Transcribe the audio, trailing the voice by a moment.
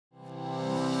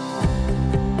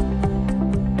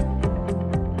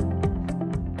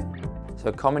So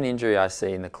a common injury I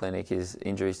see in the clinic is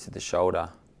injuries to the shoulder.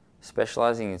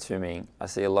 Specialising in swimming, I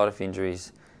see a lot of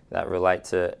injuries that relate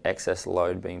to excess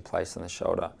load being placed on the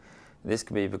shoulder. This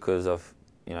could be because of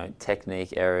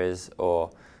technique errors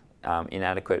or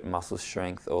inadequate muscle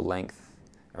strength or length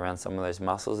around some of those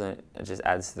muscles, and it just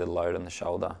adds to the load on the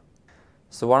shoulder.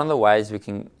 So one of the ways we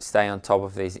can stay on top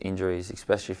of these injuries,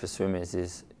 especially for swimmers,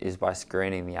 is by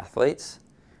screening the athletes.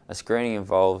 A screening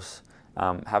involves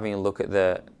having a look at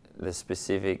the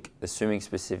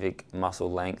swimming-specific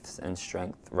muscle lengths and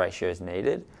strength ratios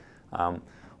needed.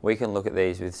 We can look at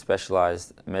these with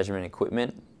specialised measurement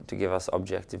equipment to give us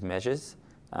objective measures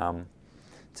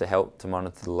to help to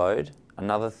monitor the load.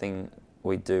 Another thing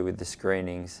we do with the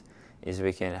screenings is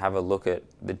we can have a look at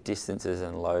the distances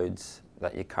and loads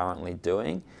that you're currently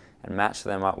doing and match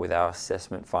them up with our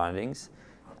assessment findings,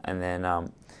 and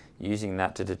then using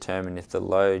that to determine if the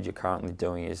load you're currently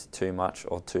doing is too much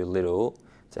or too little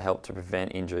to help to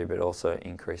prevent injury but also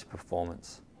increase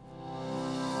performance.